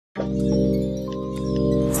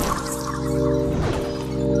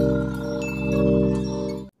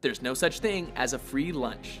There's no such thing as a free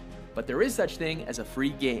lunch, but there is such thing as a free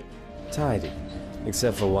game. Tidy,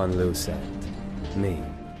 except for one loose end. Me.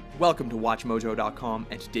 Welcome to WatchMojo.com,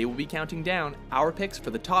 and today we'll be counting down our picks for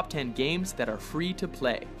the top 10 games that are free to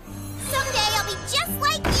play. Someday I'll be just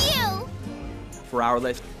like you! For our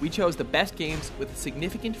list, we chose the best games with a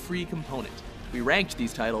significant free component. We ranked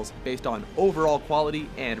these titles based on overall quality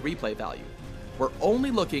and replay value. We're only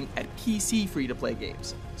looking at PC free-to-play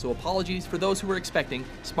games, so apologies for those who were expecting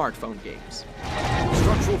smartphone games.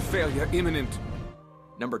 Structural failure imminent.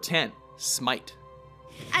 Number 10, Smite.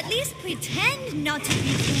 At least pretend not to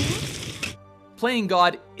be cool. Playing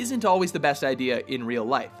God isn't always the best idea in real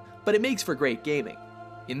life, but it makes for great gaming.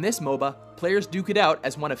 In this MOBA, players duke it out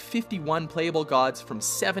as one of 51 playable gods from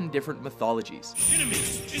 7 different mythologies.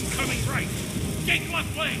 Enemies incoming right. Gate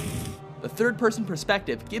left lane. The third-person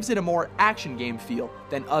perspective gives it a more action game feel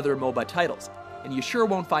than other MOBA titles, and you sure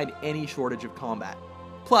won't find any shortage of combat.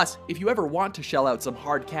 Plus, if you ever want to shell out some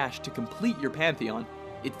hard cash to complete your Pantheon,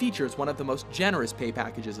 it features one of the most generous pay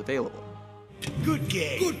packages available. Good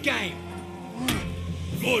game. Good game.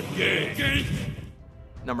 Good game.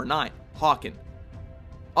 Number 9, Hawken.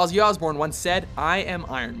 Ozzy Osbourne once said, "I am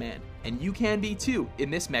Iron Man," and you can be too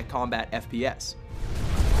in this mech combat FPS.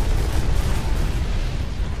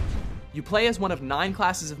 You play as one of 9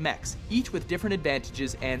 classes of mechs, each with different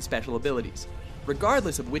advantages and special abilities.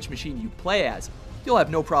 Regardless of which machine you play as, you'll have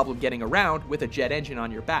no problem getting around with a jet engine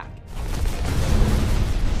on your back.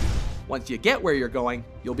 Once you get where you're going,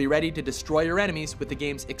 you'll be ready to destroy your enemies with the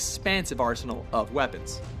game's expansive arsenal of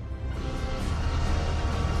weapons.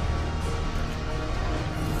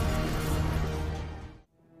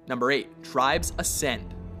 Number 8, Tribes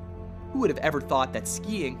Ascend. Who would have ever thought that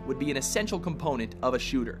skiing would be an essential component of a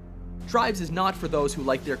shooter? Tribes is not for those who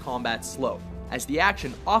like their combat slow, as the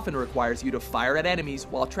action often requires you to fire at enemies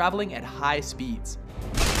while traveling at high speeds.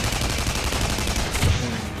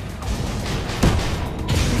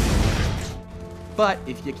 But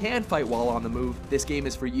if you can fight while on the move, this game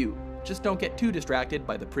is for you. Just don't get too distracted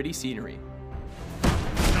by the pretty scenery.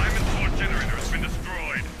 Diamond Sword generator has been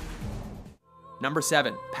destroyed. Number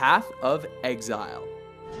 7, Path of Exile.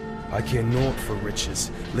 I care naught for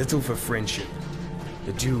riches, little for friendship.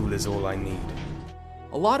 The duel is all I need.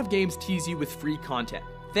 A lot of games tease you with free content,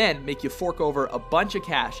 then make you fork over a bunch of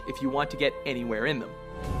cash if you want to get anywhere in them.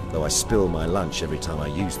 Though I spill my lunch every time I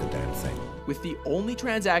use the damn thing. With the only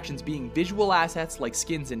transactions being visual assets like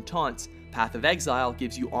skins and taunts, Path of Exile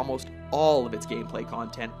gives you almost all of its gameplay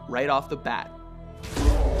content right off the bat.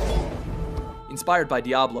 Inspired by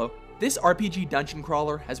Diablo, this RPG dungeon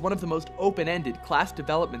crawler has one of the most open-ended class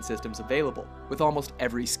development systems available, with almost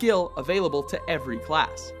every skill available to every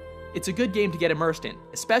class. It's a good game to get immersed in,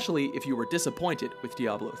 especially if you were disappointed with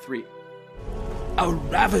Diablo 3. A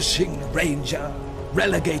ravishing ranger,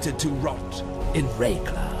 relegated to rot in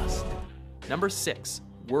Rayclast. Number 6,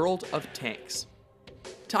 World of Tanks.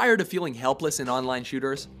 Tired of feeling helpless in online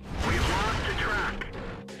shooters? We've lost the track.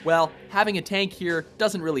 Well, having a tank here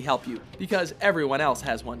doesn't really help you, because everyone else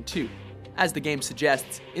has one too. As the game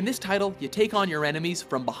suggests, in this title, you take on your enemies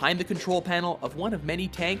from behind the control panel of one of many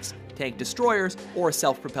tanks, tank destroyers, or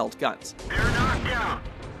self-propelled guns. They're knocked out.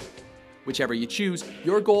 Whichever you choose,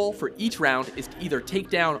 your goal for each round is to either take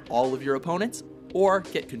down all of your opponents, or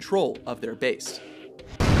get control of their base.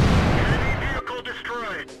 Enemy vehicle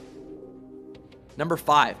destroyed. Number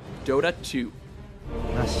 5, Dota 2.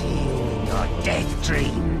 Your death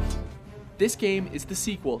dream. This game is the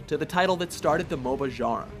sequel to the title that started the MOBA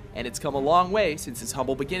genre, and it's come a long way since its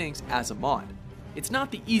humble beginnings as a mod. It's not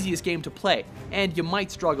the easiest game to play, and you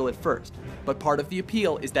might struggle at first, but part of the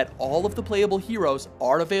appeal is that all of the playable heroes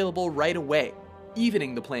are available right away,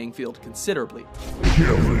 evening the playing field considerably.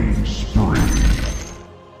 Killing spree.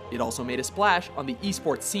 It also made a splash on the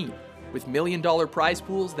esports scene, with million-dollar prize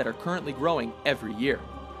pools that are currently growing every year.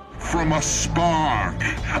 From a spark,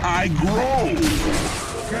 I grow.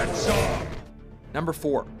 Get some. Number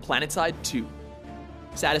 4, PlanetSide 2.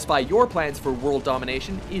 Satisfy your plans for world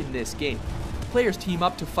domination in this game. Players team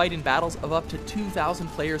up to fight in battles of up to 2,000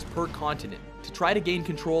 players per continent to try to gain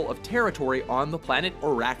control of territory on the planet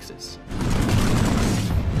Araxis.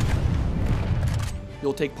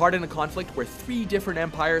 You'll take part in a conflict where 3 different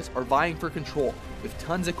empires are vying for control, with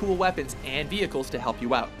tons of cool weapons and vehicles to help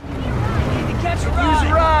you out. Catch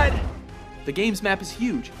a ride. The game's map is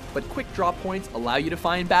huge, but quick drop points allow you to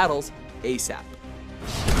find battles ASAP.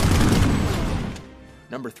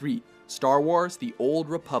 Number 3, Star Wars: The Old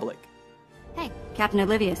Republic. Hey, Captain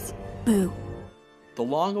Oblivious. Boo. The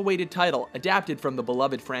long-awaited title adapted from the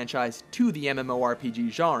beloved franchise to the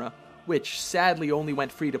MMORPG genre, which sadly only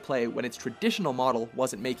went free to play when its traditional model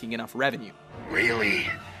wasn't making enough revenue. Really?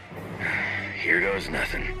 Here goes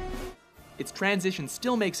nothing. Its transition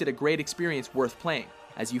still makes it a great experience worth playing,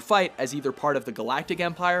 as you fight as either part of the Galactic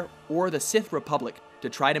Empire or the Sith Republic to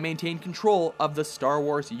try to maintain control of the Star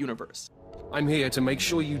Wars universe. I'm here to make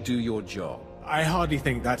sure you do your job. I hardly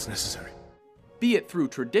think that's necessary. Be it through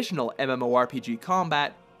traditional MMORPG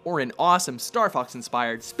combat or in awesome Star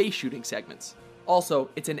Fox-inspired space shooting segments. Also,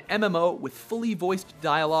 it's an MMO with fully voiced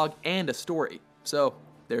dialogue and a story, so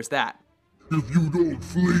there's that. If you don't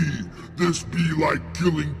flee, this be like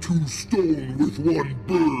killing 2 stone with 1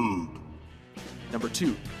 bird. Number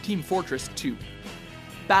 2, Team Fortress 2.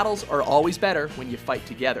 Battles are always better when you fight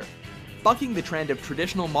together. Bucking the trend of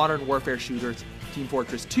traditional modern warfare shooters, Team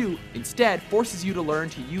Fortress 2 instead forces you to learn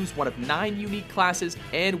to use one of 9 unique classes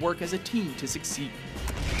and work as a team to succeed.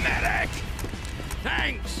 Medic!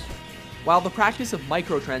 Thanks! While the practice of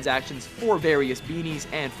microtransactions for various beanies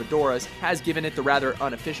and fedoras has given it the rather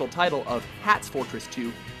unofficial title of Hats Fortress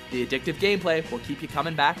 2, the addictive gameplay will keep you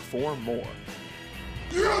coming back for more.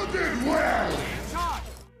 You did well!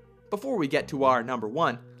 Before we get to our number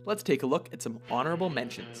 1, let's take a look at some honorable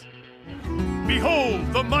mentions.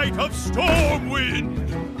 Behold the might of Stormwind!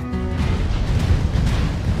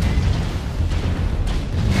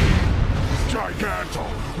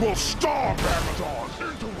 Gigantor will stomp Amazon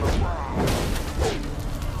into the ground!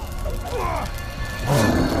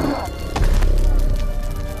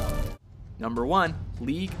 Number 1,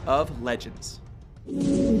 League of Legends.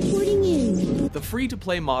 Reporting in. The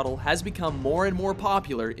free-to-play model has become more and more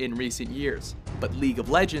popular in recent years, but League of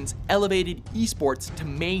Legends elevated esports to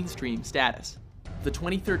mainstream status. The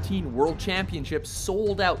 2013 World Championship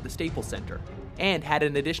sold out the Staples Center and had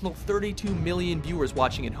an additional 32 million viewers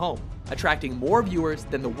watching at home, attracting more viewers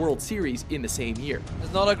than the World Series in the same year.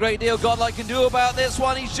 There's not a great deal Godlike can do about this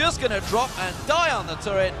one. He's just going to drop and die on the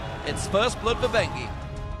turret. It's first blood for Bengi.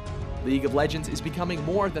 League of Legends is becoming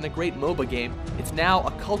more than a great MOBA game. It's now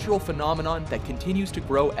a cultural phenomenon that continues to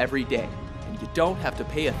grow every day, and you don't have to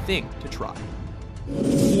pay a thing to try.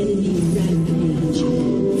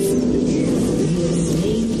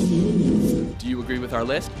 Do you agree with our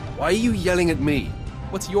list? Why are you yelling at me?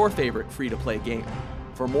 What's your favorite free-to-play game?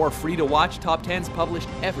 For more free-to-watch top 10s published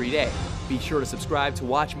every day, be sure to subscribe to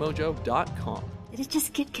WatchMojo.com. Did it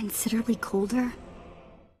just get considerably colder?